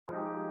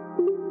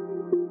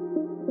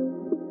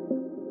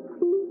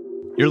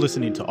You're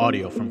listening to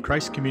audio from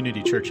Christ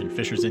Community Church in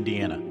Fishers,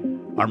 Indiana.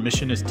 Our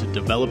mission is to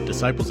develop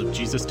disciples of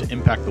Jesus to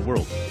impact the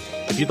world.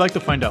 If you'd like to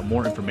find out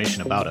more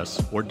information about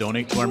us or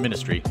donate to our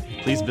ministry,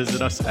 please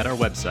visit us at our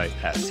website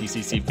at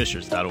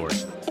cccfishers.org.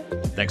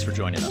 Thanks for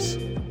joining us.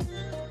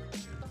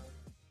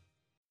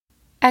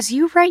 As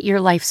you write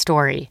your life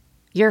story,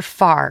 you're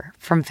far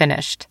from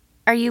finished.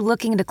 Are you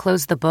looking to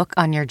close the book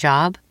on your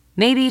job?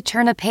 Maybe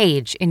turn a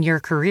page in your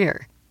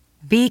career?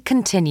 Be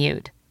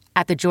continued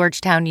at the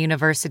Georgetown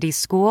University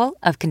School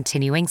of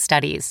Continuing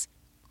Studies.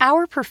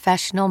 Our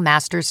professional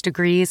master's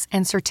degrees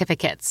and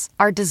certificates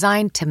are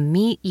designed to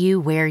meet you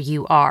where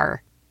you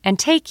are and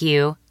take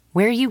you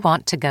where you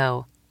want to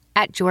go.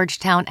 At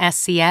Georgetown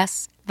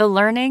SCS, the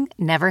learning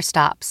never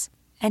stops,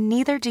 and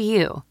neither do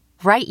you.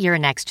 Write your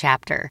next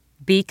chapter.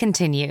 Be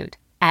continued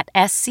at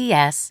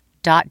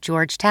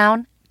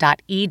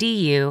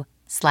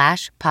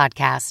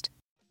scs.georgetown.edu/podcast.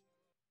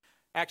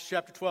 Acts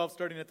chapter 12,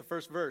 starting at the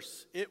first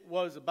verse. It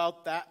was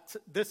about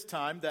this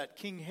time that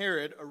King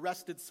Herod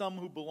arrested some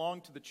who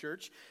belonged to the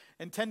church,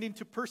 intending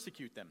to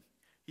persecute them.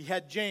 He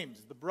had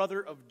James, the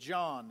brother of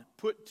John,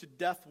 put to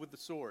death with the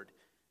sword.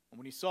 And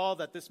when he saw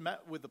that this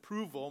met with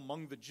approval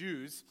among the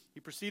Jews, he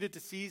proceeded to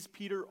seize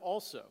Peter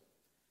also.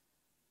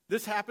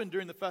 This happened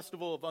during the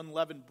festival of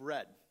unleavened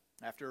bread.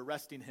 After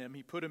arresting him,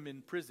 he put him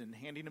in prison,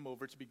 handing him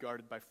over to be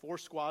guarded by 4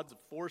 squads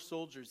of 4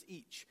 soldiers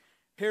each.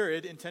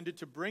 Herod intended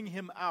to bring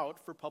him out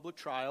for public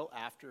trial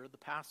after the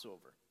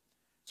Passover.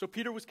 So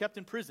Peter was kept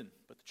in prison,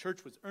 but the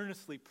church was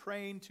earnestly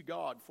praying to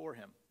God for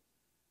him.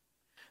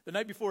 The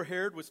night before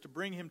Herod was to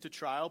bring him to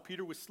trial,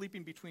 Peter was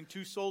sleeping between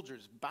 2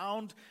 soldiers,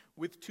 bound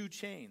with 2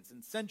 chains,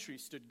 and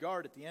sentries stood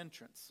guard at the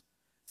entrance.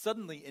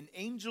 Suddenly, an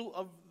angel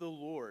of the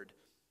Lord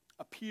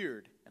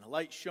appeared, and a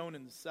light shone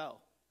in the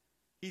cell.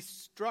 He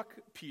struck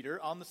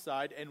Peter on the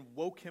side and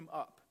woke him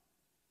up.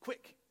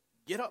 "Quick,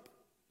 get up,"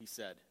 he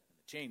said, and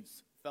the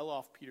chains fell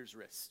off Peter's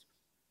wrist.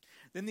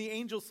 Then the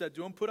angel said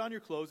to him, "Put on your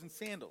clothes and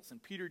sandals,"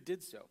 and Peter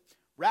did so.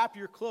 "Wrap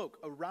your cloak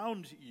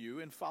around you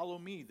and follow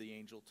me," the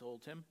angel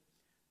told him.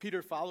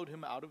 Peter followed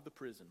him out of the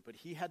prison, but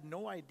he had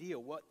no idea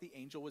what the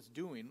angel was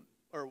doing,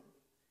 or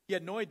he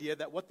had no idea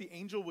that what the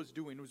angel was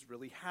doing was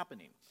really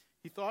happening.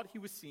 He thought he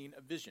was seeing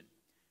a vision.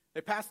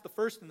 They passed the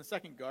first and the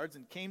second guards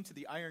and came to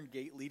the iron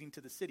gate leading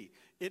to the city.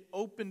 It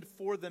opened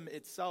for them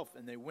itself,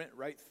 and they went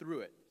right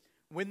through it.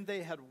 When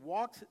they had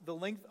walked the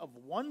length of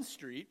one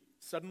street,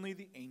 suddenly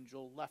the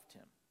angel left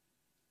him.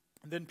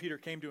 And then Peter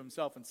came to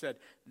himself and said,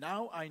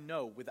 "Now I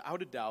know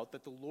without a doubt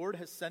that the Lord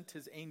has sent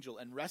his angel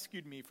and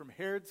rescued me from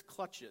Herod's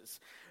clutches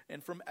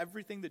and from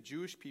everything the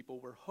Jewish people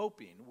were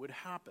hoping would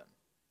happen."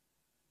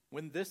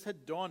 When this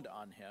had dawned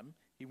on him,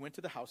 he went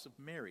to the house of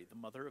Mary, the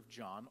mother of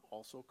John,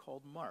 also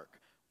called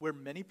Mark, where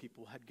many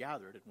people had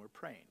gathered and were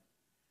praying.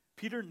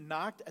 Peter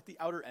knocked at the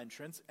outer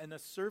entrance, and a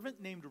servant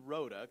named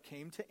Rhoda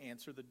came to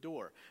answer the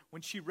door.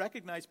 When she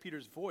recognized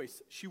Peter's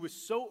voice, she was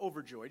so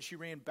overjoyed she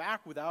ran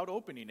back without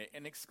opening it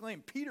and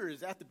exclaimed, "Peter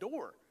is at the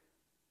door."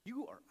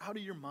 "You are out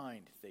of your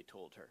mind," they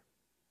told her.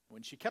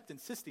 When she kept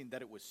insisting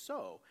that it was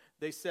so,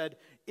 they said,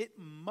 "It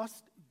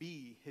must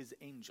be his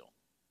angel."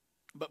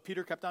 But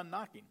Peter kept on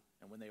knocking,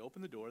 and when they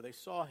opened the door, they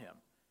saw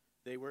him.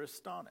 They were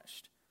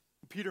astonished.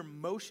 Peter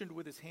motioned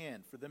with his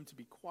hand for them to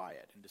be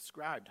quiet and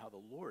described how the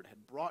Lord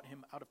had brought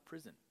him out of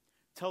prison.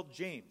 "Tell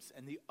James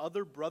and the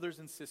other brothers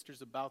and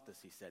sisters about this,"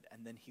 he said,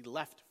 and then he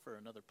left for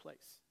another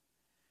place.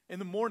 In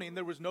the morning,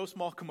 there was no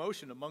small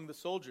commotion among the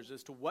soldiers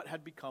as to what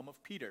had become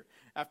of Peter.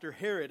 After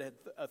Herod had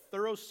a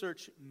thorough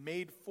search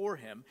made for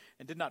him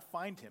and did not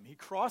find him, he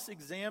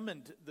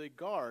cross-examined the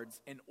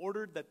guards and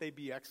ordered that they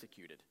be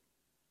executed.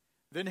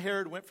 Then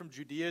Herod went from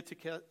Judea to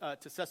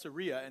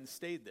Caesarea and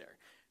stayed there.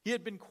 He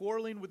had been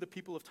quarreling with the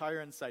people of Tyre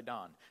and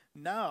Sidon.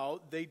 Now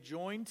they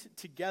joined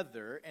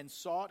together and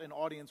sought an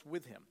audience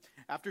with him.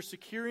 After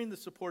securing the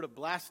support of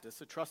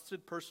Blastus, a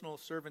trusted personal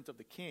servant of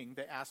the king,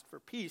 they asked for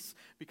peace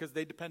because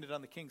they depended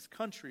on the king's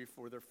country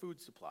for their food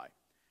supply.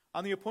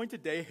 On the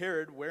appointed day,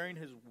 Herod, wearing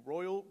his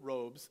royal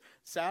robes,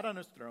 sat on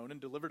his throne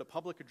and delivered a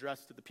public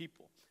address to the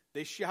people.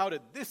 They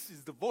shouted, "This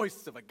is the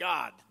voice of a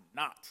god,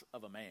 not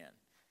of a man."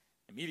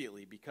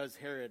 Immediately, because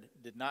Herod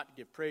did not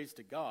give praise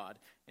to God,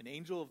 an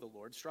angel of the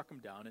Lord struck him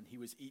down, and he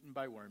was eaten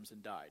by worms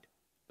and died.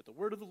 But the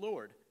word of the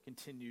Lord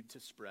continued to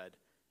spread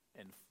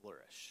and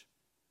flourish.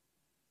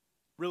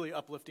 Really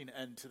uplifting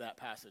end to that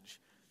passage.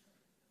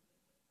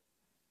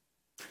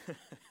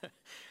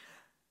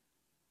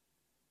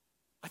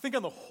 I think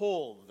on the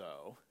whole,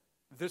 though,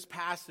 this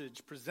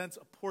passage presents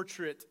a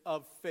portrait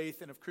of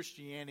faith and of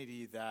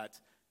Christianity that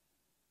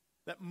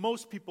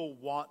most people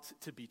want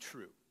to be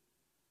true.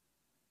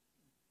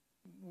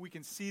 We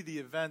can see the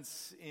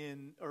events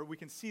we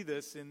can see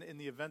this in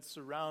the events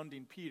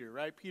surrounding Peter,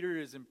 right? Peter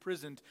is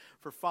imprisoned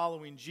for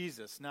following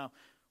Jesus. Now,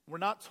 we're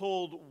not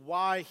told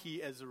why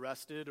he is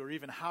arrested or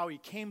even how he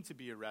came to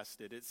be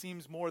arrested. It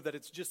seems more that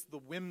it's just the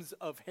whims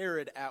of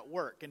Herod at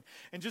work. And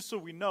just so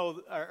we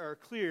know, are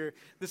clear,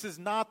 this is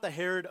not the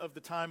Herod of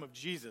the time of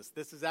Jesus.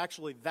 This is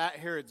actually that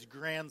Herod's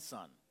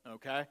grandson,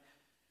 okay?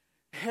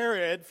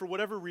 Herod, for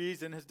whatever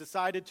reason, has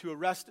decided to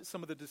arrest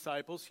some of the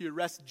disciples. He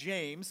arrests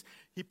James.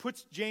 He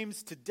puts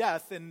James to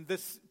death, and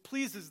this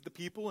pleases the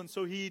people, and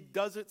so he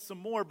does it some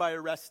more by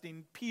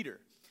arresting Peter.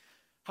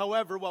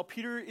 However, while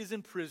Peter is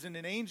in prison,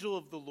 an angel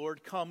of the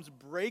Lord comes,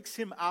 breaks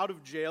him out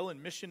of jail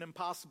in Mission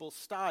Impossible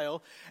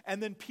style,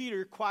 and then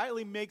Peter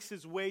quietly makes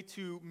his way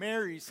to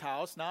Mary's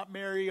house, not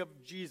Mary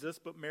of Jesus,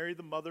 but Mary,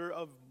 the mother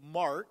of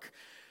Mark,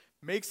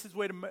 makes his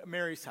way to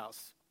Mary's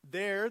house.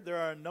 There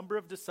are a number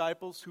of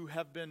disciples who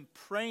have been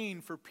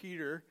praying for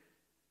Peter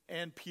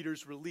and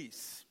Peter's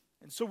release.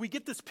 And so we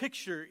get this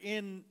picture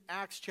in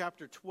Acts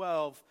chapter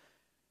 12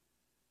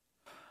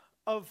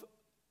 of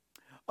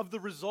the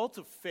result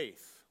of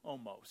faith,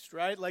 almost,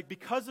 right? Like,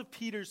 because of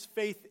Peter's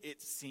faith,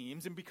 it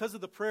seems, and because of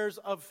the prayers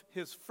of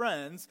his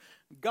friends,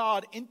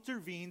 God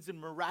intervenes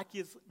and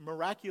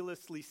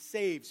miraculously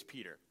saves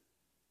Peter.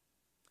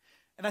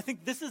 And I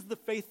think this is the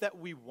faith that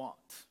we want.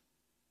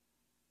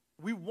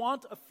 We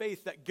want a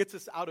faith that gets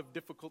us out of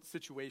difficult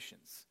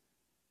situations.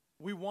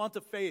 We want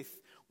a faith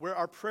where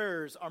our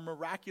prayers are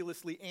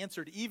miraculously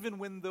answered, even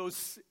when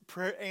those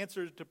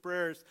answers to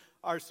prayers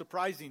are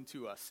surprising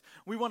to us.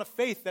 We want a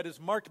faith that is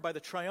marked by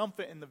the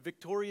triumphant and the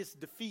victorious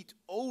defeat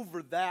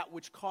over that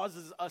which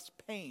causes us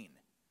pain.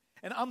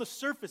 And on the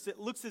surface, it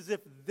looks as if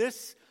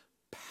this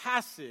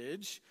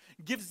passage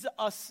gives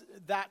us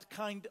that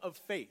kind of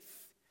faith.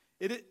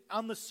 It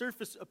on the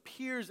surface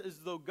appears as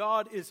though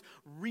God is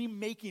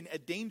remaking a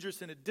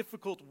dangerous and a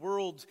difficult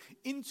world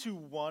into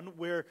one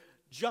where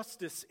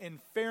justice and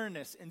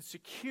fairness and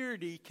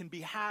security can be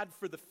had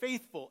for the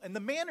faithful. And the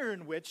manner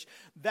in which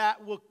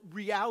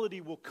reality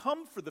will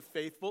come for the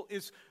faithful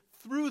is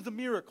through the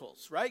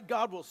miracles, right?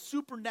 God will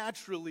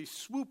supernaturally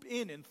swoop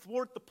in and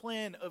thwart the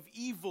plan of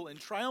evil and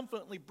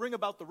triumphantly bring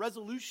about the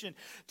resolution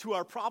to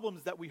our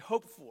problems that we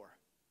hope for.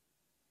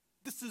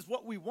 This is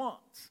what we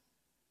want.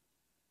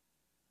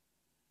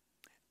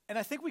 And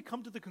I think we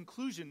come to the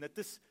conclusion that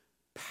this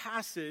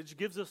passage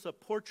gives us a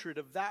portrait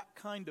of that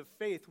kind of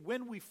faith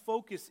when we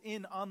focus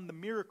in on the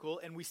miracle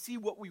and we see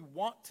what we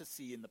want to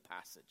see in the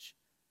passage.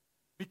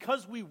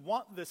 Because we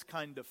want this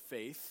kind of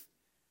faith,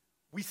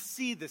 we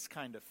see this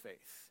kind of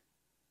faith.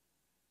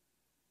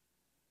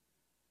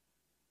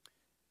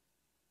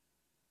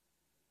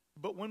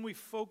 But when we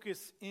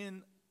focus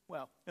in,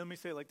 let me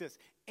say it like this,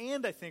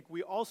 and I think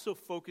we also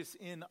focus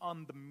in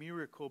on the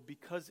miracle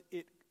because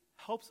it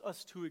helps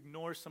us to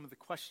ignore some of the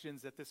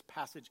questions that this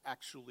passage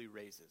actually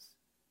raises.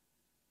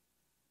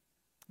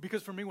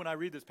 Because for me, when I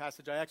read this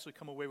passage, I actually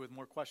come away with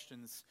more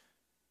questions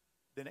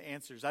than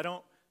answers. I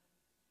don't,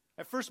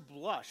 at first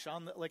blush,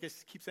 like I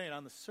keep saying,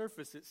 on the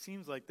surface, it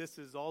seems like this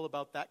is all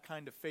about that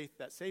kind of faith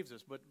that saves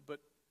us. But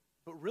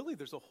really,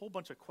 there's a whole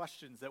bunch of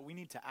questions that we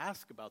need to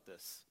ask about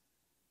this.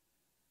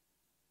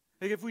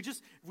 Like if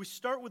we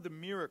start with the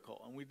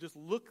miracle and we just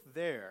look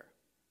there,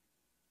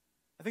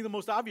 I think the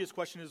most obvious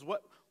question is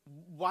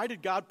why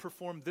did God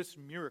perform this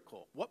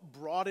miracle? What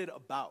brought it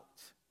about?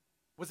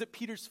 Was it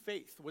Peter's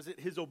faith? Was it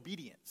his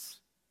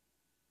obedience?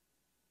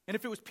 And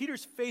if it was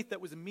Peter's faith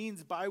that was a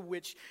means by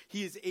which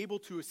he is able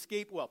to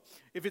escape,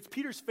 if it's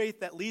Peter's faith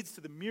that leads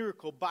to the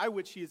miracle by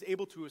which he is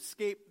able to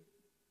escape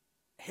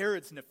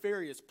Herod's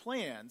nefarious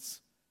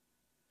plans,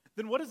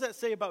 then what does that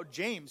say about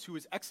James, who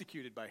was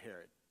executed by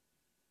Herod?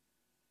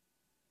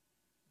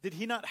 Did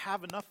he not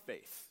have enough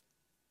faith?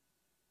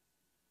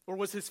 Or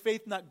was his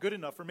faith not good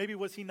enough? Or maybe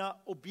was he not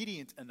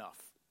obedient enough?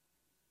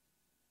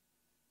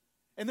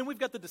 And then we've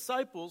got the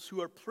disciples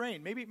who are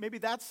praying. Maybe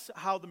that's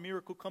how the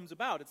miracle comes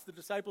about. It's the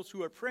disciples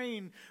who are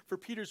praying for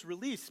Peter's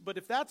release. But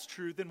if that's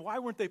true, then why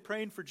weren't they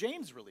praying for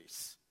James'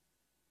 release?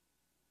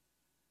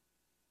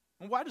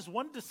 And why does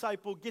one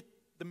disciple get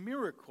the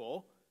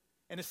miracle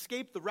and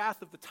escape the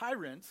wrath of the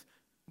tyrant,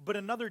 but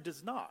another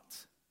does not?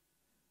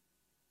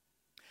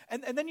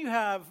 And then you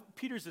have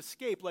Peter's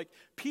escape. Like,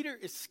 Peter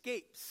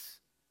escapes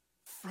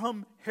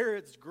from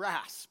Herod's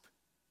grasp.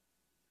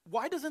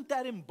 Why doesn't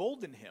that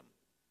embolden him?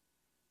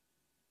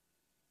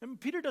 I mean,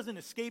 Peter doesn't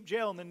escape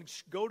jail and then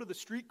go to the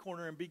street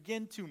corner and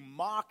begin to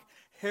mock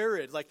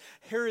Herod. Like,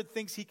 Herod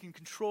thinks he can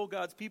control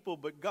God's people,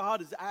 but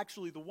God is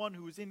actually the one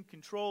who is in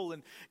control,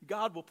 and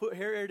God will put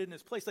Herod in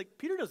his place. Like,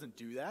 Peter doesn't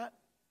do that.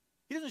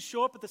 He doesn't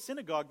show up at the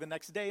synagogue the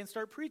next day and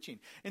start preaching.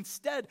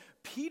 Instead,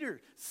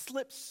 Peter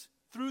slips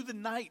through the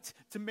night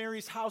to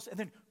Mary's house and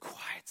then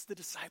quiets the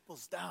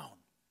disciples down,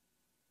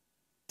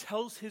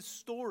 tells his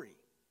story,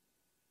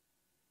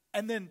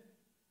 and then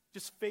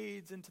just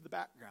fades into the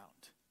background.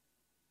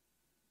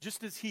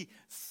 Just as he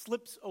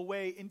slips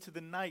away into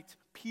the night,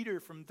 Peter,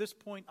 from this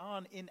point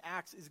on in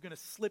Acts, is going to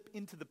slip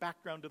into the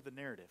background of the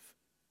narrative.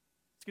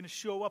 It's going to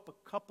show up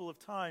a couple of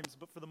times,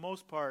 but for the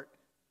most part,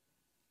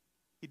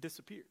 he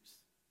disappears.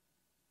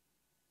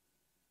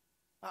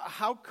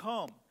 How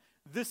come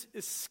this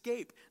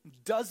escape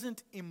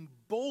doesn't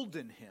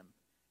embolden him,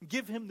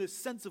 give him this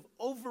sense of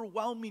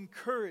overwhelming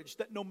courage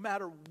that no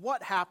matter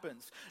what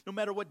happens, no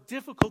matter what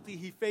difficulty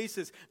he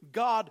faces,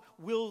 God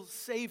will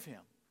save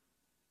him?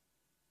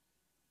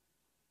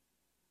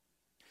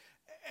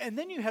 And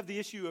then you have the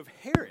issue of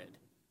Herod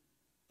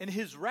and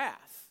his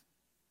wrath.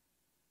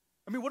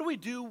 I mean, what do we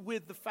do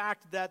with the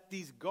fact that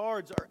these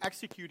guards are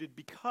executed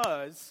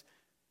because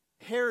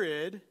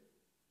Herod,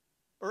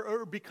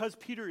 or because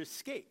Peter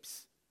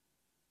escapes?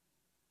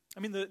 I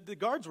mean, the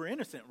guards were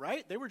innocent,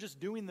 right? They were just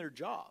doing their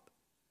job.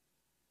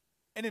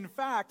 And in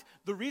fact,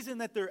 the reason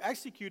that they're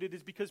executed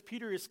is because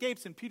Peter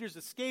escapes, and Peter's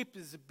escape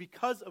is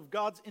because of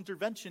God's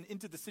intervention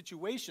into the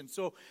situation.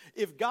 So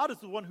if God is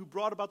the one who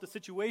brought about the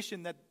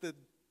situation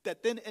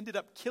that then ended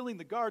up killing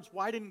the guards,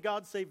 why didn't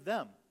God save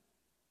them?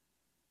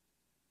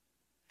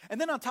 And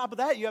then on top of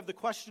that, you have the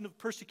question of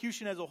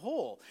persecution as a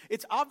whole.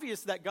 It's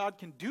obvious that God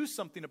can do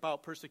something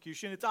about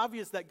persecution. It's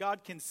obvious that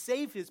God can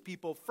save his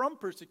people from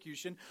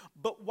persecution,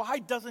 but why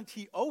doesn't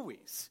he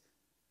always?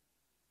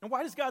 And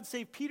why does God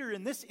save Peter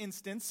in this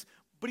instance,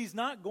 but he's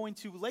not going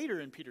to later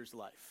in Peter's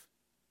life?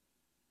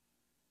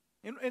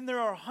 And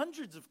there are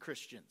hundreds of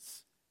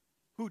Christians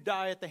who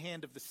die at the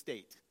hand of the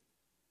state.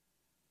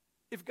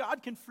 If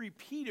God can free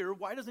Peter,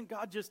 why doesn't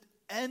God just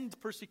end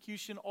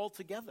persecution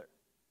altogether?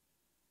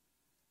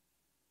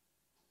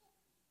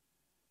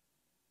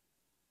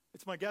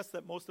 It's my guess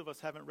that most of us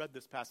haven't read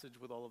this passage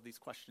with all of these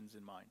questions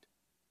in mind.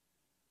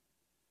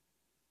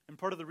 And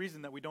part of the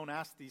reason that we don't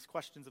ask these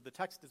questions of the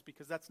text is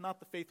because that's not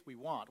the faith we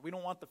want. We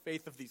don't want the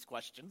faith of these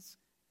questions.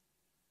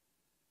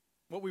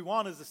 What we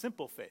want is a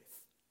simple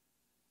faith.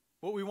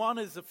 What we want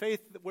is a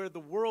faith where the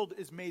world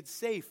is made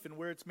safe and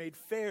where it's made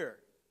fair,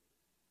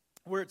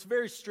 where it's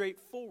very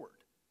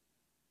straightforward.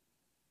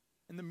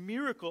 And the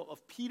miracle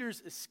of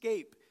Peter's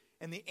escape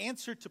and the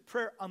answer to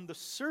prayer on the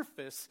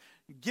surface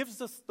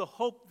gives us the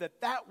hope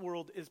that that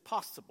world is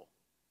possible.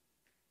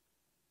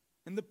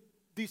 And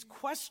these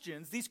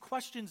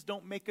questions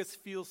don't make us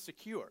feel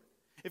secure.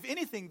 If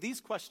anything,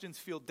 these questions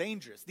feel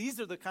dangerous.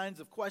 These are the kinds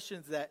of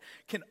questions that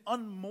can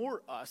unmoor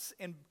us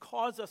and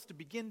cause us to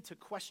begin to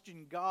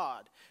question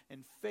God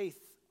and faith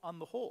on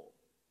the whole.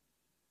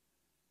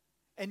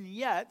 And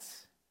yet,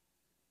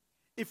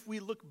 if we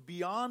look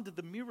beyond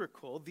the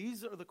miracle,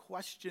 these are the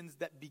questions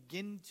that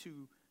begin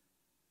to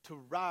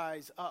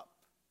rise up.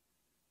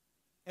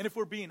 And if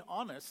we're being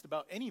honest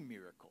about any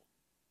miracle,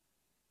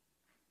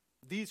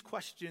 these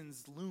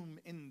questions loom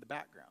in the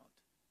background.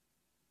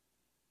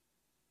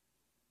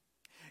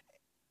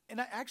 And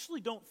I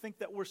actually don't think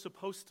that we're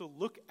supposed to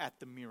look at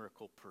the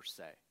miracle per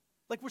se.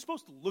 Like, we're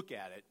supposed to look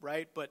at it,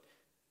 right? But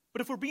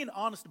if we're being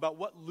honest about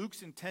what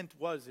Luke's intent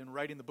was in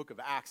writing the book of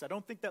Acts, I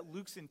don't think that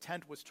Luke's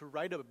intent was to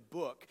write a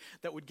book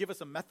that would give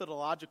us a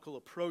methodological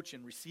approach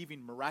in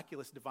receiving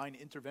miraculous divine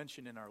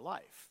intervention in our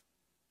life.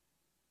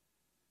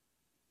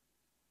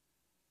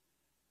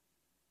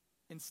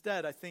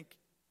 Instead, I think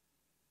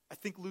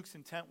Luke's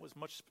intent was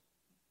much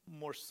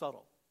more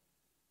subtle.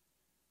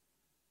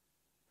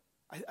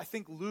 I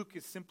think Luke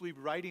is simply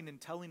writing and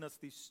telling us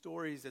these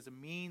stories as a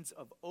means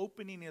of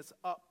opening us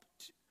up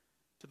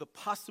to the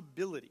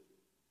possibility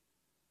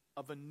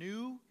of a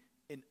new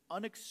and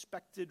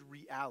unexpected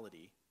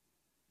reality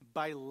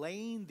by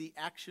laying the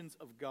actions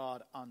of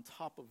God on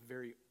top of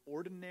very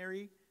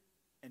ordinary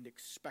and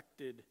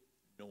expected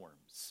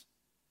norms.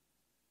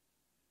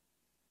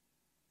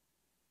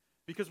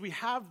 Because we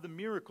have the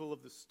miracle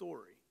of the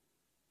story,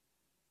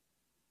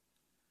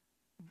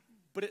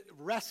 but it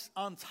rests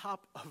on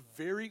top of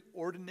very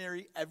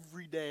ordinary,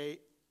 everyday,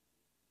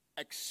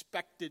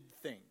 expected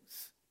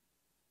things.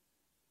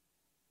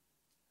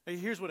 Hey,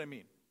 here's what I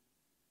mean.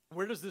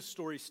 Where does this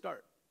story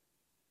start?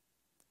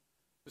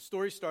 The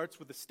story starts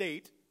with the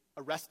state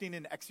arresting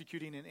and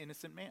executing an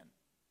innocent man.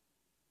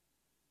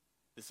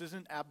 This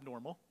isn't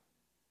abnormal.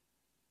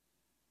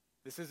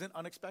 This isn't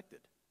unexpected.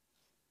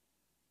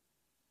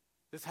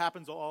 This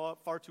happens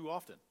far too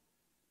often,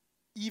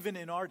 even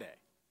in our day.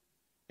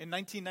 In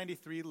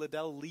 1993,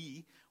 Liddell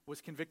Lee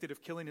was convicted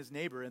of killing his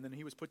neighbor, and then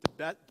he was put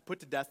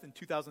to death in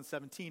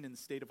 2017 in the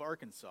state of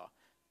Arkansas.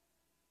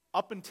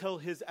 Up until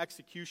his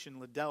execution,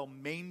 Liddell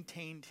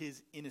maintained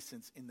his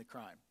innocence in the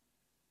crime.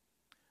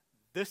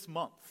 This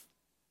month,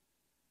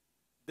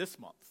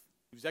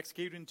 he was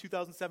executed in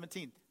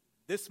 2017.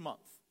 This month,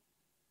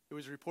 it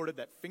was reported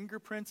that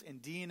fingerprints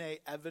and DNA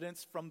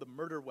evidence from the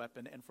murder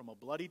weapon and from a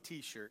bloody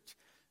T-shirt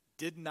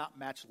did not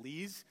match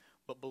Lee's,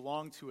 but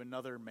belonged to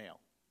another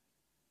male.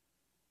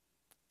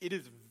 It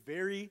is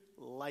very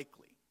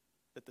likely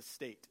that the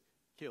state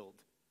killed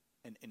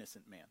an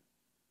innocent man.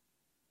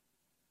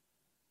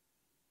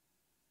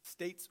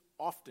 States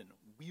often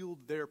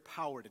wield their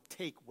power to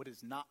take what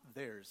is not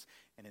theirs,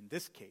 and in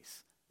this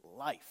case,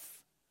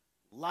 life.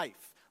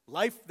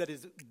 Life that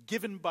is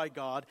given by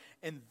God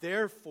and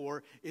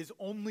therefore is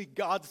only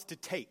God's to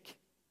take.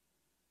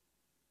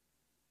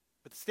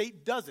 But the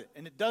state does it,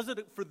 and it does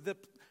it for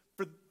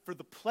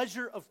the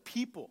pleasure of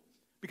people.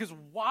 Because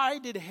why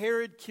did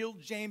Herod kill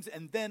James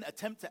and then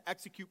attempt to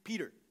execute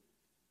Peter?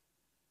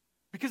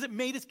 Because it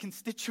made his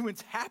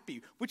constituents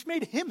happy, which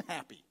made him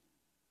happy.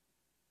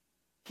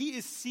 He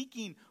is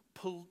seeking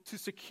to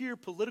secure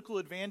political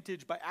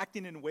advantage by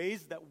acting in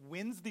ways that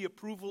wins the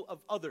approval of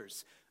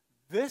others.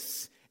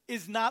 This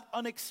is not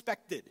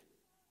unexpected.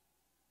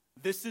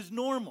 This is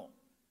normal.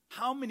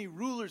 How many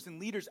rulers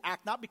and leaders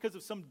act not because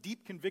of some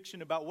deep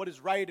conviction about what is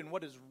right and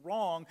what is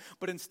wrong,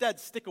 but instead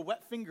stick a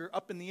wet finger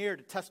up in the air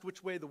to test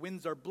which way the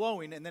winds are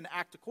blowing and then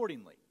act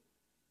accordingly?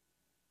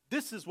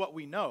 This is what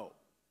we know.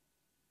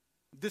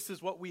 This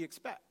is what we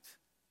expect.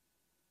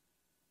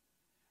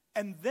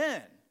 And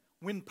then,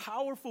 when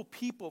powerful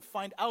people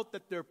find out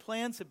that their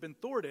plans have been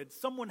thwarted,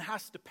 someone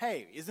has to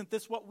pay. Isn't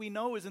this what we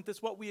know? Isn't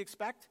this what we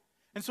expect?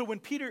 And so when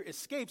Peter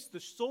escapes, the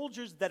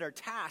soldiers that are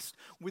tasked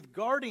with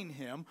guarding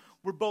him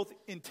were both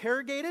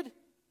interrogated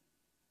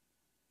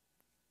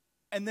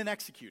and then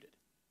executed.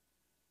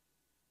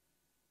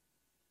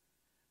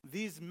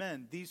 These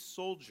men, these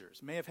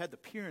soldiers, may have had the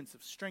appearance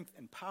of strength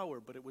and power,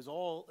 but it was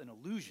all an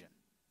illusion.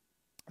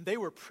 They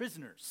were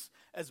prisoners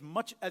as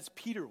much as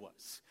Peter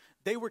was.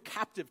 They were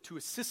captive to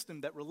a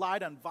system that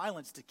relied on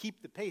violence to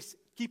keep the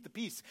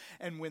peace.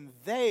 And when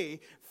they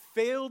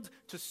failed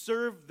to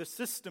serve the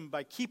system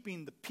by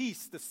keeping the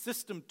peace, the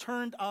system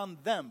turned on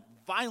them.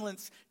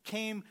 Violence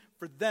came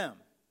for them,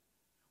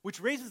 which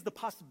raises the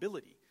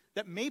possibility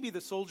that maybe the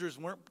soldiers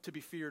weren't to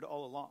be feared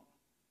all along.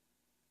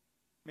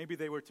 Maybe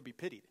they were to be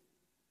pitied.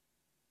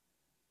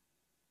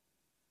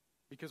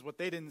 Because what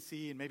they didn't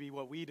see, and maybe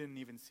what we didn't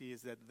even see,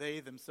 is that they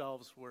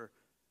themselves were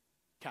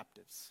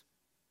captives.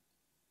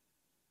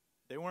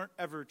 They weren't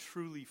ever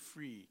truly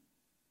free.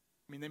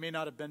 I mean, they may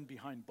not have been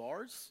behind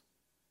bars,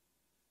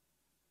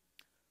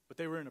 but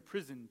they were in a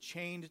prison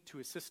chained to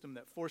a system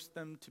that forced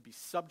them to be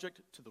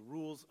subject to the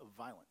rules of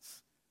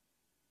violence.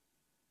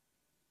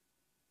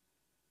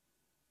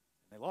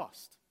 And they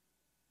lost.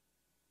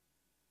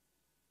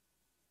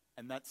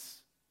 And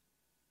that's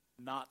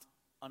not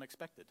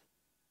unexpected.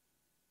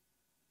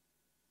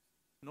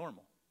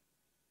 Normal.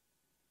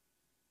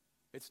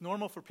 It's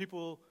normal for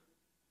people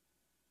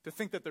to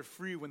think that they're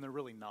free when they're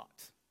really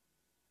not.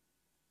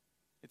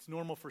 It's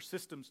normal for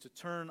systems to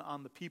turn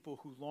on the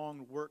people who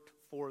long worked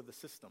for the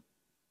system.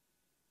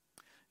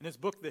 In his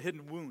book, The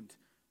Hidden Wound,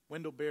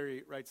 Wendell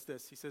Berry writes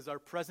this. He says, "Our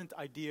present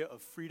idea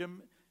of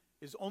freedom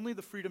is only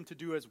the freedom to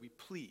do as we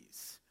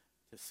please,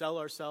 to sell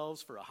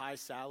ourselves for a high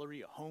salary,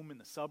 a home in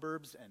the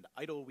suburbs, and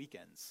idle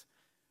weekends.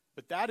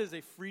 But that is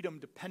a freedom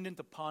dependent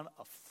upon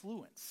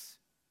affluence,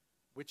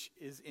 which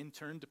is in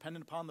turn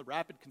dependent upon the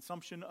rapid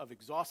consumption of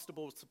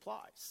exhaustible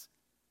supplies.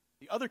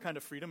 The other kind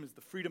of freedom is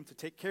the freedom to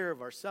take care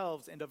of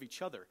ourselves and of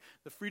each other.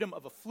 The freedom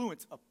of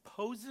affluence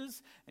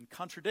opposes and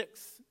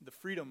contradicts the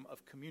freedom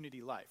of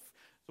community life."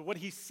 So what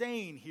he's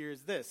saying here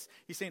is this.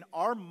 He's saying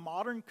our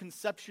modern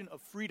conception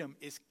of freedom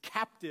is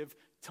captive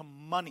to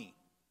money,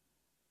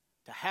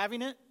 to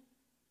having it,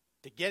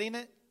 to getting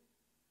it,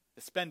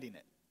 to spending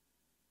it.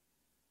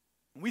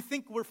 And we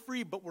think we're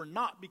free, but we're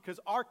not, because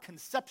our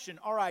conception,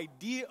 our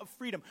idea of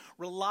freedom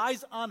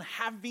relies on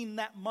having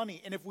that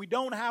money. And if we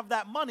don't have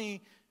that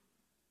money,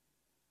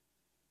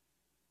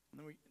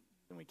 then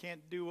we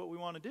can't do what we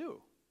want to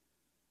do.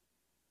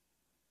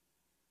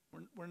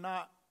 We're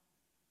not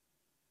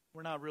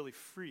really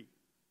free.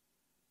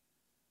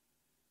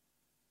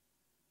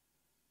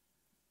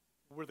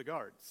 We're the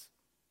guards.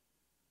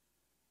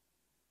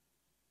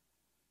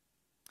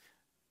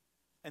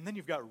 And then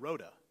you've got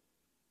Rhoda.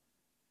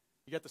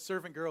 You got the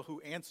servant girl who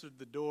answered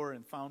the door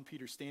and found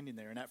Peter standing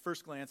there. And at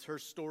first glance, her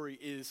story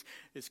is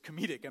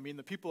comedic. I mean,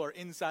 the people are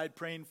inside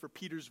praying for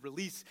Peter's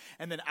release.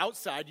 And then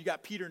outside, you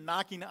got Peter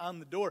knocking on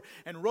the door.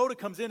 And Rhoda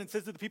comes in and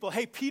says to the people,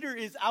 "Hey, Peter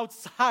is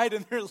outside."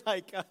 And they're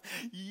like,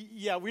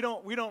 "Yeah, we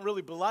don't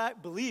really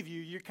believe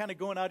you. You're kind of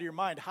going out of your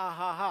mind. Ha,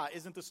 ha, ha.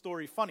 Isn't the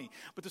story funny?"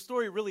 But the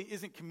story really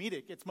isn't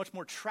comedic. It's much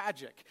more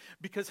tragic.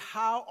 Because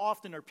how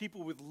often are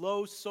people with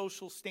low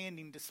social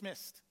standing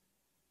dismissed?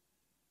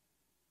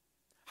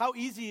 How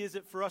easy is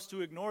it for us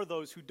to ignore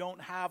those who don't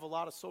have a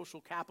lot of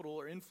social capital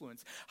or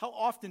influence? How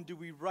often do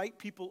we write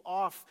people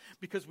off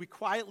because we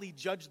quietly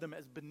judge them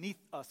as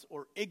beneath us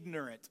or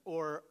ignorant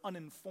or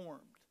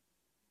uninformed?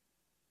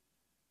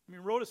 I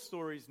mean, Rhoda's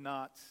story is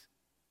not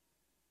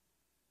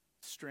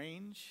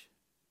strange.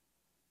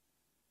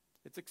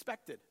 It's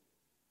expected.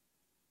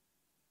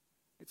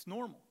 It's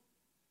normal.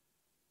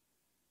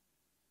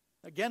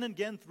 Again and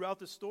again throughout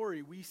the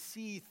story, we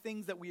see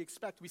things that we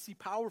expect. We see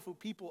powerful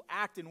people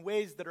act in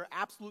ways that are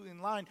absolutely in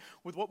line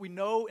with what we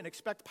know and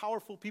expect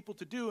powerful people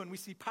to do, and we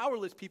see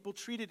powerless people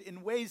treated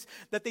in ways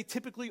that they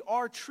typically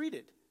are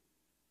treated.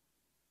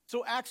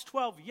 So Acts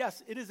 12,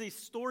 yes, it is a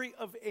story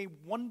of a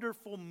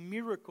wonderful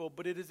miracle,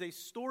 but it is a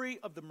story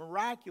of the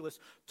miraculous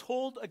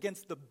told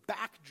against the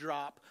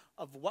backdrop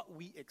of what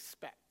we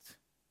expect.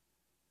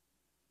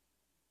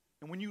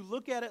 And when you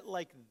look at it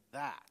like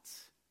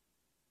that,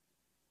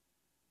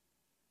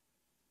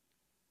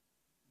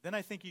 then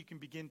I think you can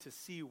begin to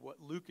see what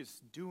Luke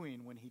is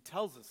doing when he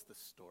tells us this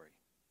story.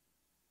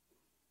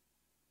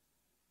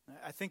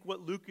 I think what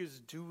Luke is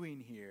doing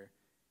here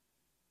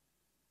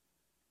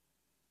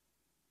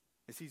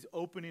is he's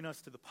opening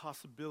us to the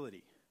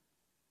possibility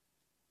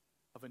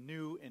of a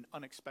new and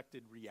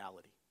unexpected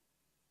reality.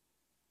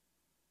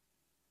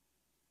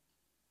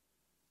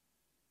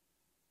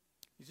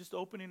 He's just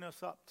opening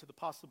us up to the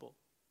possible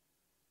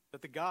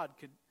that God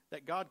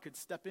could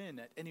step in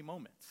at any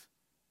moment.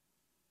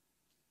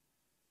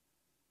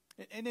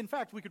 And in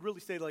fact, we could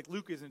really say like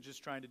Luke isn't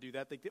just trying to do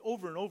that. Like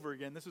over and over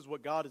again, this is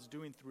what God is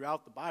doing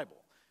throughout the Bible.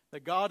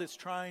 That God is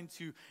trying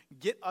to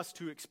get us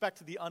to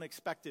expect the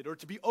unexpected, or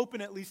to be open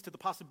at least to the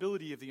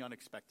possibility of the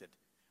unexpected.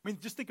 I mean,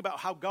 just think about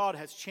how God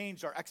has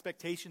changed our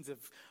expectations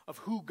of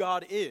who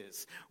God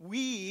is.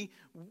 We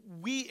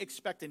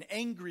expect an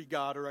angry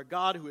God, or a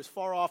God who is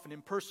far off and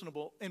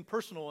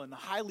impersonal and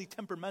highly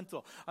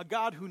temperamental, a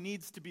God who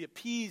needs to be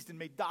appeased and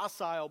made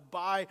docile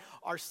by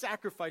our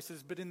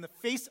sacrifices. But in the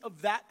face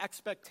of that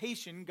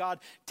expectation,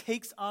 God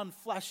takes on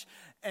flesh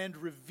and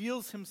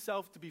reveals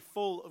himself to be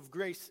full of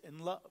grace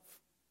and love.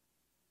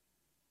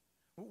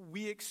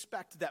 We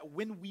expect that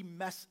when we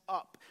mess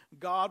up,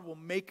 God will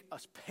make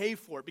us pay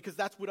for it, because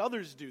that's what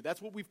others do. That's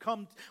what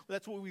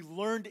we've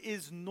learned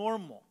is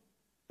normal.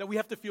 That we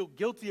have to feel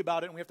guilty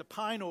about it and we have to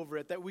pine over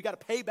it, that we got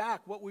to pay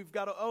back what we've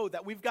got to owe,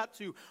 that we've got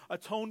to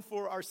atone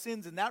for our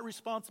sins, and that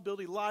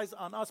responsibility lies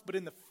on us. But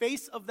in the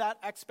face of that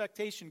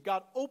expectation,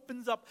 God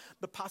opens up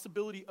the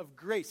possibility of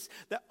grace,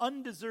 that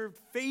undeserved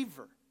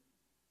favor,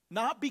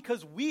 not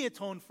because we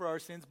atone for our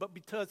sins, but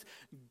because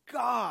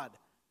God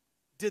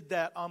did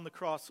that on the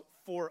cross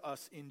for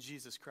us in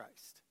Jesus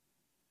Christ.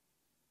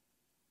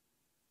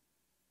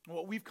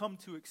 What we've come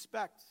to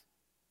expect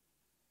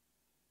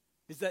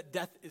is that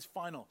death is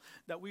final,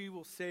 that we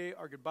will say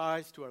our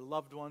goodbyes to our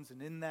loved ones,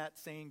 and in that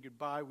saying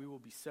goodbye, we will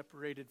be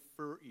separated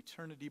for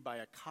eternity by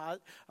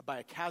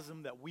a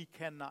chasm that we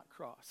cannot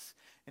cross.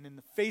 And in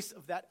the face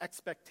of that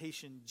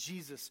expectation,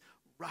 Jesus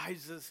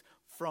rises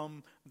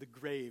from the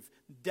grave.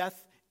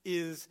 Death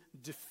is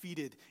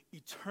defeated.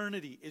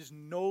 Eternity is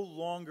no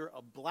longer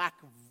a black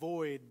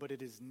void, but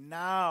it is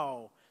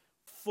now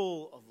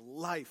full of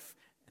life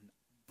and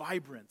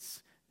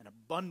vibrance and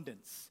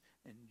abundance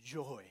and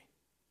joy.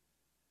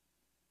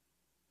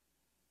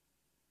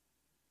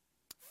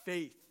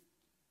 Faith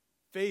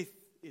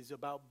is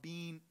about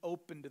being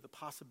open to the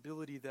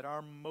possibility that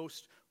our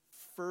most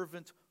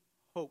fervent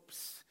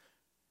hopes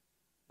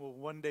will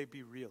one day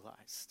be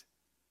realized.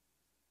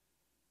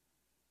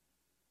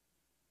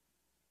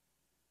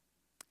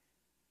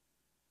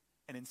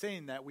 And in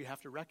saying that, we have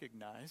to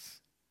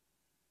recognize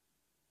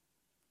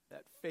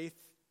that faith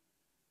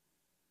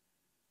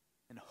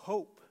and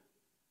hope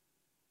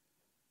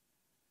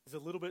is a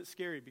little bit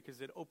scary,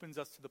 because it opens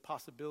us to the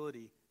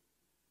possibility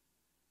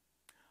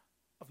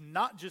of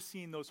not just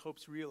seeing those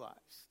hopes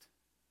realized,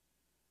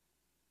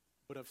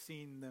 but of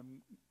seeing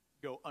them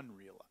go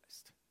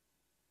unrealized.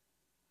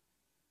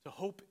 So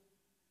hope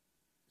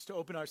is to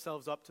open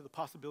ourselves up to the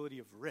possibility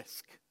of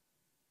risk.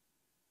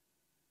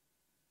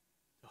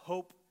 To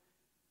hope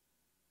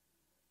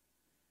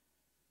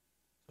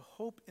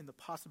in the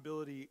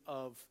possibility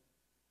of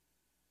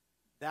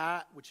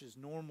that which is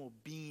normal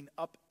being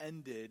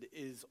upended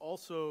is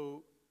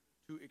also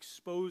to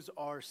expose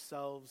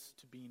ourselves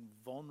to being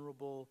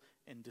vulnerable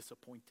and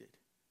disappointed.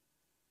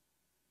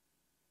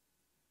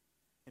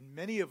 And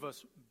many of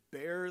us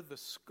bear the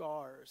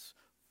scars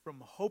from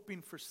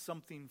hoping for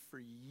something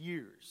for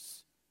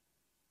years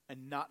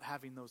and not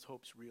having those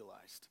hopes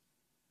realized.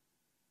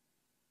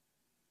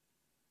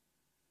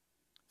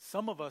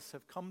 Some of us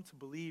have come to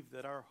believe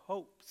that our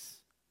hopes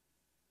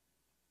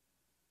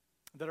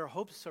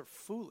are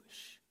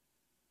foolish.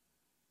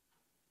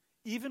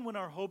 Even when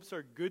our hopes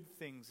are good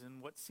things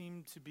and what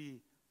seem to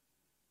be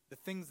the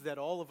things that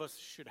all of us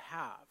should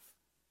have.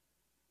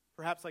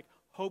 Perhaps like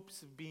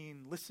hopes of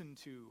being listened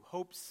to,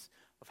 hopes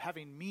of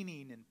having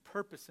meaning and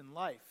purpose in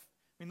life.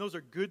 I mean, those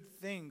are good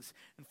things.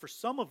 And for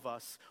some of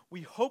us,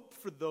 we hope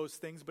for those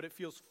things, but it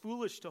feels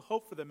foolish to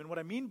hope for them. And what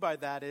I mean by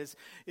that is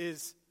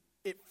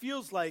it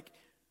feels like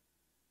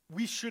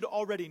we should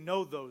already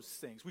know those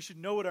things. We should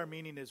know what our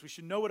meaning is. We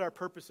should know what our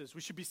purpose is. We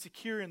should be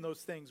secure in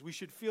those things. We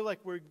should feel like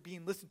we're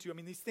being listened to. I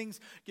mean, these things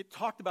get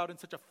talked about in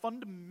such a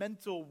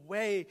fundamental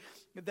way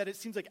that it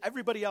seems like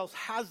everybody else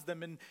has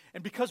them. And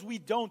because we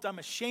don't, I'm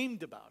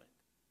ashamed about it.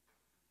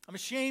 I'm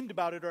ashamed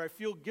about it, or I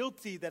feel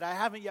guilty that I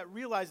haven't yet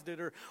realized it,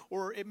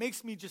 or it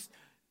makes me just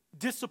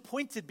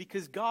disappointed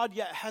because God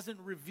yet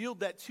hasn't revealed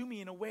that to me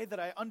in a way that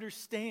I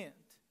understand.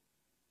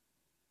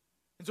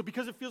 And so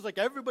because it feels like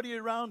everybody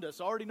around us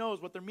already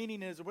knows what their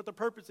meaning is or what their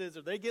purpose is,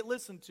 or they get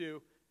listened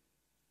to,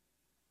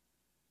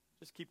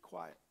 just keep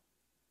quiet.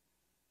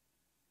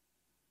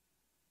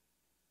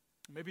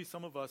 Maybe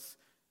some of us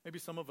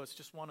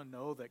just want to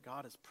know that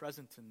God is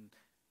present and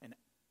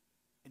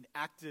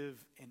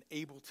active and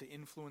able to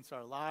influence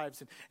our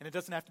lives. And it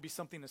doesn't have to be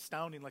something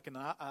astounding like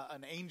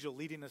an angel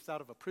leading us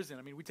out of a prison.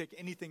 I mean, we take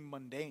anything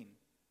mundane.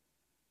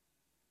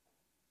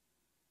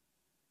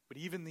 But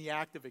even the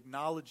act of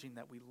acknowledging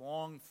that we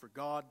long for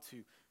God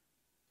to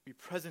be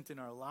present in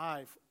our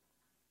life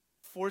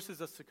forces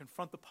us to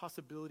confront the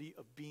possibility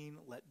of being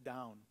let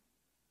down.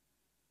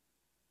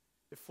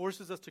 It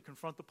forces us to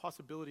confront the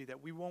possibility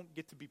that we won't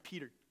get to be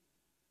Peter,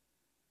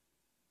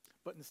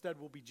 but instead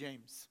we'll be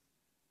James.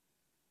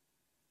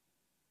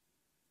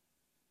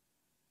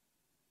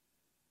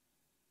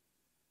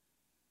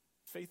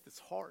 Faith is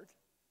hard,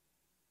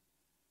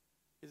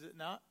 is it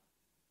not?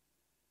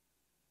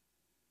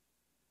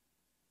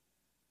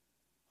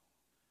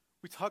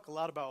 We talk a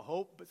lot about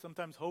hope, but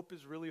sometimes hope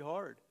is really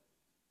hard.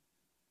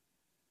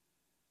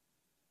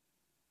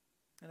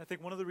 And I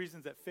think one of the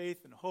reasons that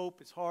faith and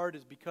hope is hard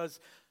is because,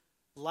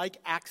 like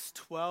Acts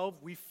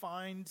 12, we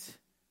find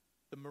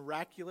the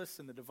miraculous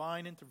and the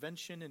divine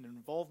intervention and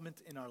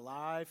involvement in our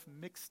life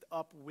mixed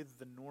up with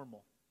the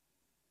normal.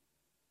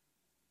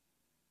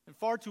 And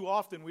far too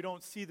often, we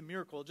don't see the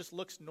miracle. It just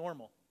looks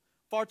normal.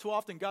 Far too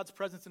often, God's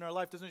presence in our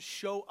life doesn't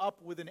show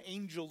up with an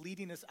angel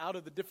leading us out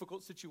of the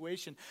difficult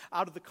situation,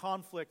 out of the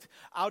conflict,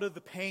 out of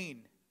the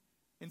pain.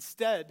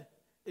 Instead,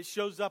 it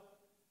shows up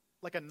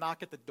like a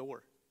knock at the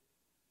door.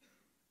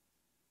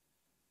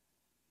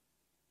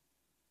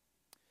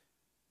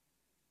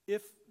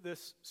 If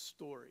this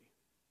story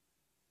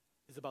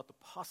is about the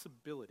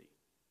possibility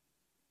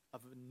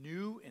of a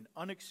new and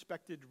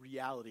unexpected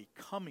reality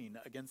coming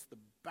against the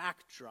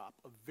backdrop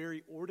of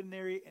very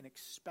ordinary and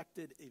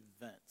expected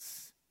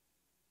events,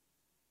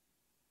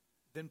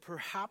 then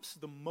perhaps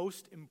the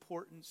most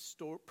important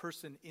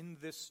person in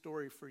this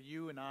story for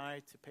you and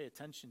I to pay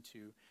attention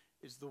to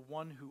is the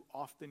one who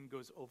often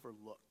goes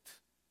overlooked.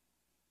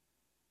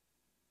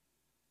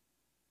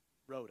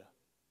 Rhoda.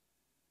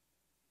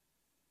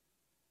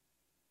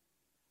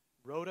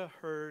 Rhoda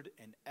heard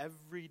an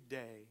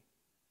everyday,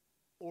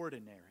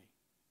 ordinary,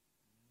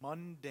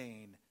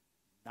 mundane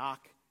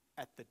knock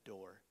at the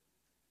door,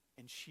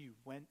 and she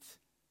went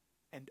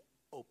and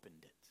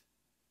opened it.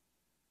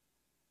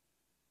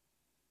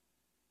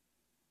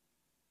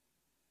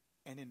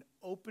 And in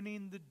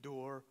opening the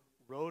door,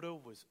 Rhoda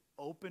was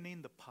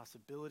opening the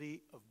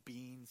possibility of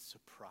being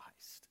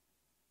surprised.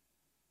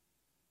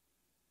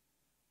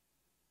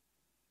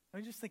 I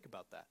mean, just think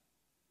about that.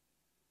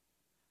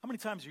 How many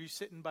times are you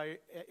sitting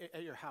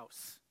at your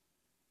house,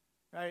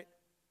 right?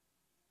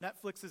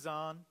 Netflix is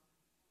on.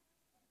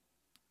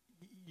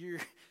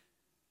 It's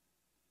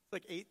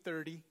like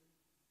 8:30,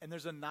 and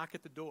there's a knock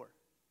at the door.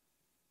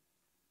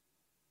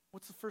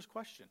 What's the first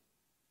question?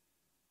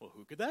 Well,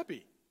 who could that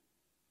be?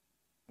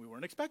 We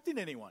weren't expecting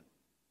anyone.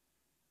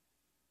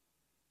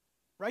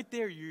 Right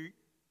there,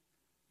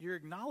 you're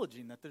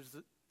acknowledging that there's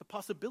the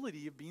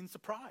possibility of being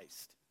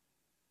surprised.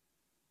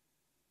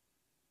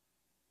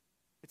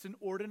 It's an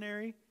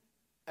ordinary,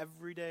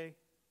 everyday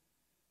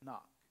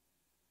knock.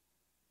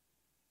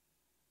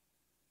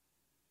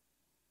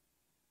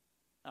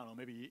 I don't know,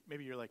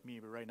 maybe you're like me,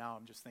 but right now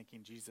I'm just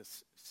thinking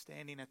Jesus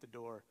standing at the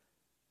door,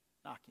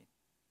 knocking.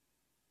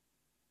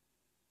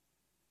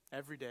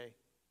 Everyday,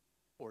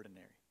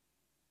 ordinary.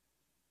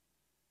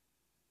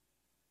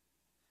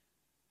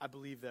 I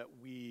believe that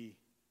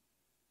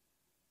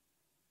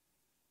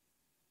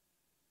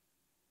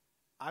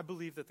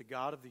the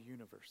God of the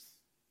universe,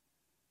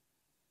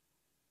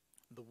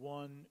 the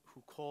one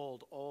who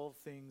called all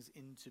things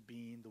into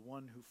being, the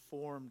one who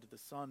formed the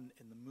sun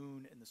and the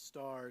moon and the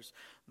stars,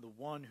 the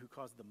one who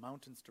caused the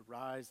mountains to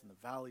rise and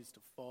the valleys to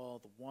fall,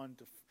 the one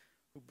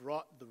who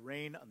brought the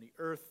rain on the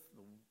earth,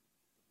 the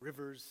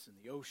rivers and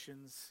the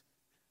oceans,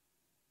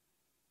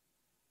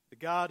 the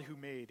God who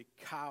made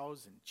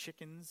cows and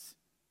chickens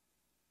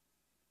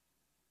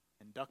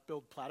and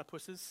duck-billed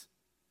platypuses,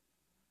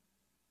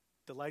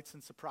 delights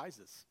in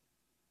surprises.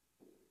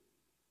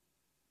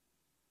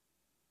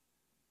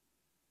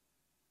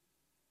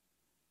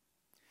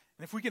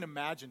 And if we can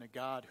imagine a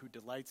God who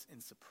delights in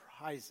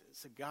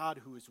surprises, a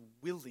God who is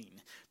willing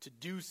to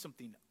do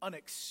something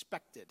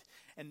unexpected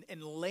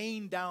and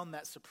laying down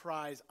that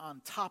surprise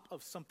on top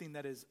of something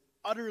that is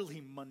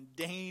utterly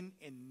mundane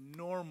and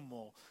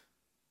normal,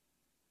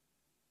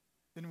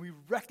 then we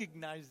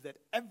recognize that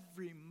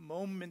every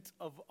moment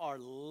of our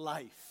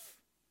life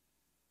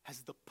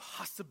has the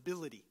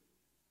possibility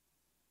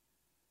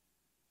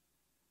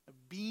of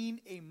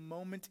being a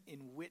moment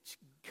in which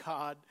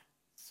God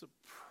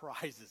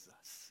surprises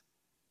us.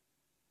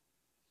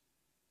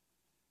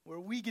 Where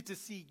we get to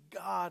see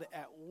God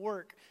at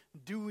work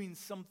doing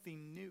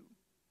something new.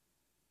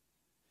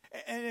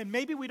 And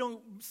maybe we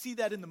don't see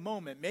that in the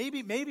moment.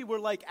 Maybe we're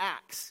like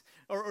Acts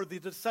or the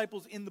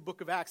disciples in the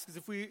book of Acts. Because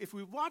if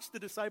we watch the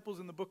disciples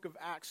in the book of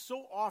Acts,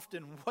 so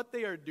often what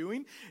they are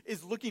doing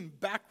is looking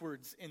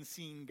backwards and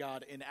seeing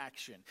God in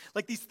action.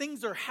 Like these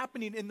things are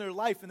happening in their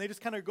life, and they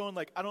just kind of going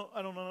like, I don't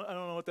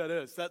know what that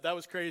is. That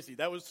was crazy.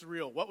 That was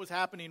surreal. What was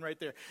happening right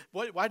there?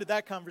 Why did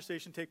that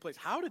conversation take place?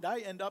 How did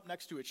I end up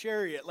next to a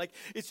chariot? Like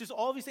it's just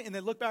all these things, and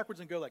they look backwards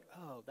and go like,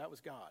 oh, that was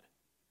God.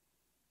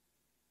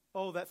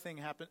 Oh, that thing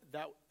happened.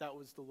 That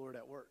was the Lord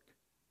at work.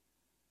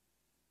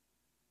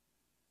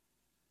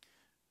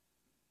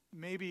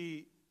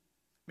 Maybe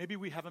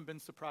we haven't been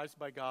surprised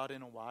by God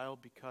in a while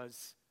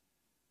because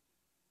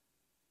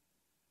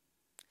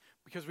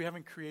we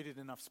haven't created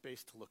enough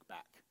space to look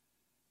back.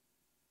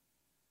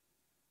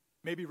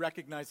 Maybe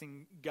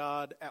recognizing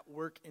God at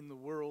work in the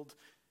world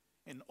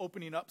and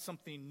opening up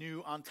something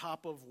new on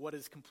top of what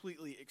is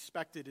completely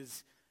expected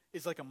is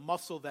like a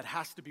muscle that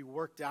has to be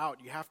worked out.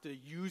 You have to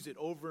use it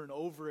over and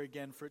over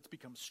again for it to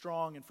become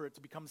strong and for it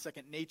to become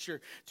second nature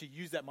to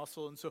use that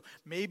muscle. And so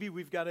maybe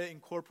we've got to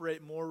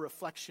incorporate more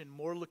reflection,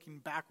 more looking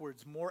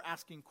backwards, more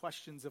asking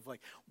questions of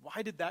like,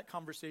 why did that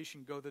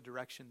conversation go the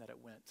direction that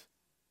it went?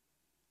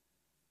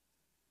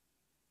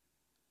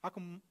 How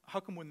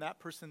come when that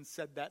person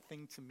said that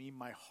thing to me,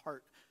 my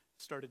heart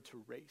started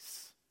to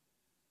race?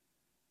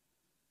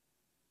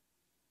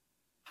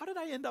 How did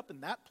I end up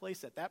in that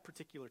place at that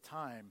particular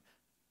time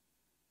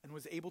and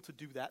was able to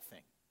do that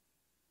thing?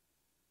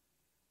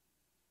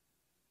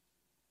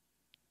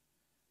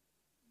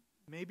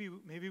 Maybe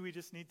we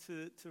just need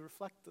to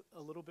reflect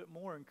a little bit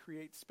more and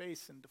create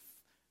space and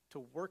to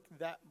work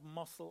that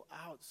muscle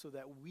out so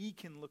that we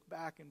can look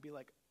back and be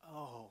like,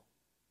 oh,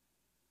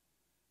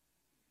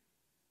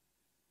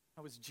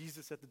 that was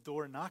Jesus at the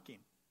door knocking.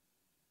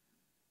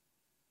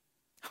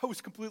 I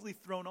was completely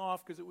thrown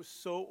off because it was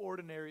so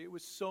ordinary. It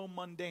was so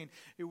mundane.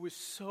 It was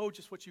so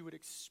just what you would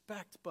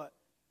expect. But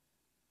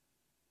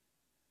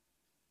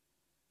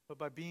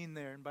by being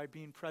there and by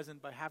being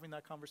present, by having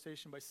that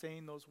conversation, by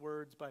saying those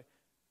words, I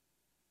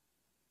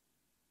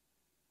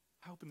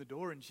opened the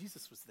door and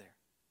Jesus was there.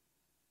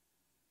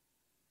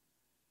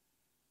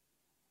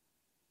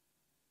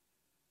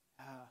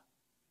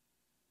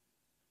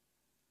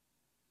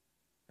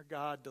 Our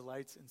God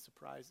delights in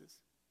surprises.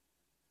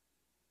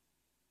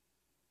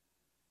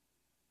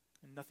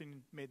 And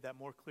nothing made that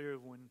more clear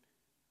when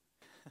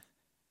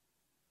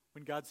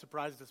God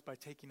surprised us by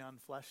taking on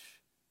flesh,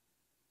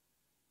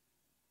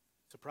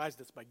 surprised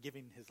us by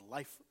giving his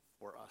life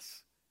for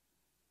us,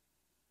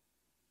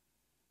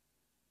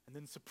 and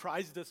then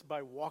surprised us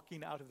by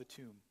walking out of the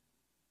tomb.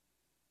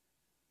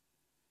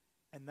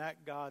 And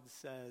that God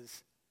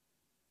says,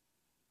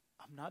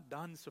 I'm not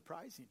done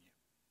surprising you.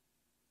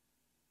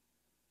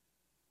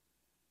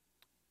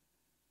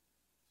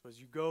 So as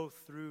you go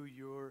through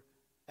your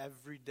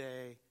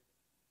everyday,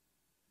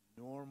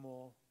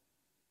 normal,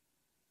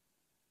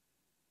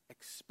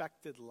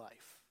 expected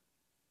life,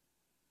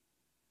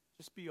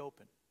 just be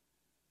open.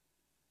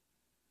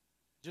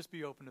 Just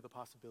be open to the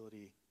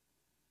possibility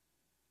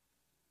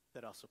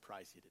that I'll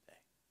surprise you today.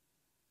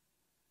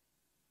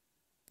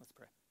 Let's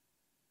pray.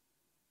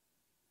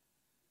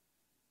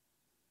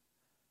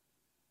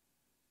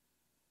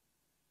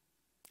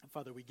 And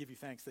Father, we give you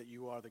thanks that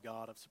you are the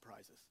God of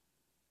surprises.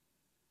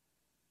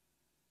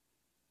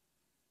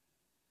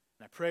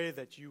 And I pray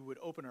that you would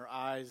open our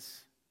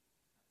eyes,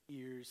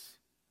 ears,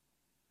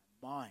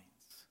 and minds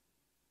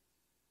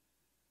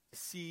to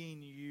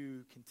seeing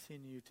you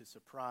continue to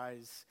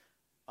surprise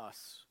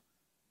us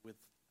with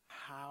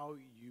how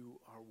you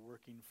are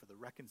working for the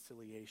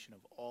reconciliation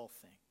of all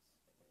things.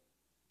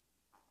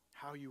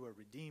 How you are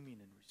redeeming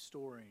and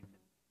restoring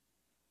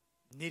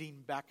and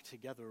knitting back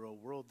together a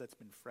world that's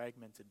been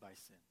fragmented by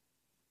sin.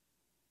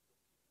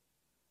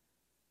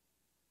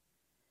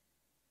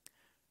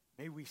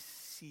 May we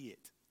see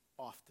it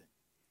often.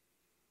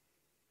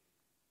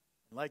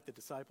 And like the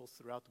disciples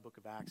throughout the book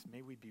of Acts,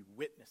 may we be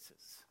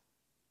witnesses.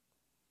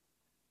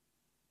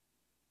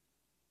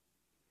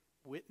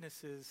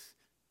 Witnesses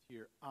to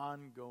your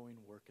ongoing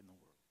work in the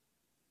world.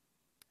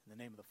 In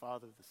the name of the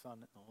Father, the Son,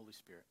 and the Holy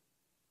Spirit.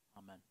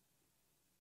 Amen.